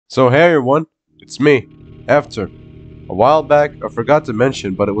So hey everyone, it's me, After. A while back, I forgot to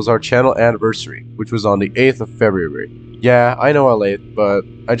mention, but it was our channel anniversary, which was on the 8th of February. Yeah, I know I'm late, but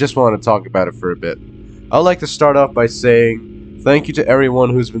I just wanted to talk about it for a bit. I'd like to start off by saying thank you to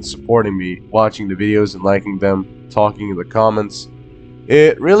everyone who's been supporting me, watching the videos and liking them, talking in the comments.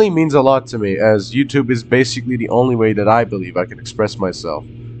 It really means a lot to me, as YouTube is basically the only way that I believe I can express myself,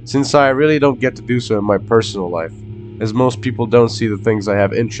 since I really don't get to do so in my personal life, as most people don't see the things I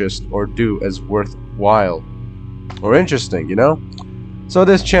have interest or do as worthwhile or interesting, you know? So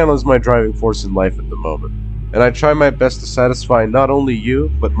this channel is my driving force in life at the moment, and I try my best to satisfy not only you,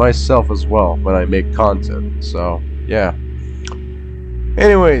 but myself as well when I make content, so yeah.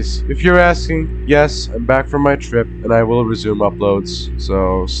 Anyways, if you're asking, yes, I'm back from my trip, and I will resume uploads,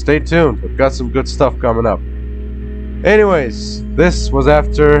 so stay tuned, I've got some good stuff coming up. Anyways, this was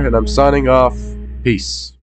After, and I'm signing off. Peace.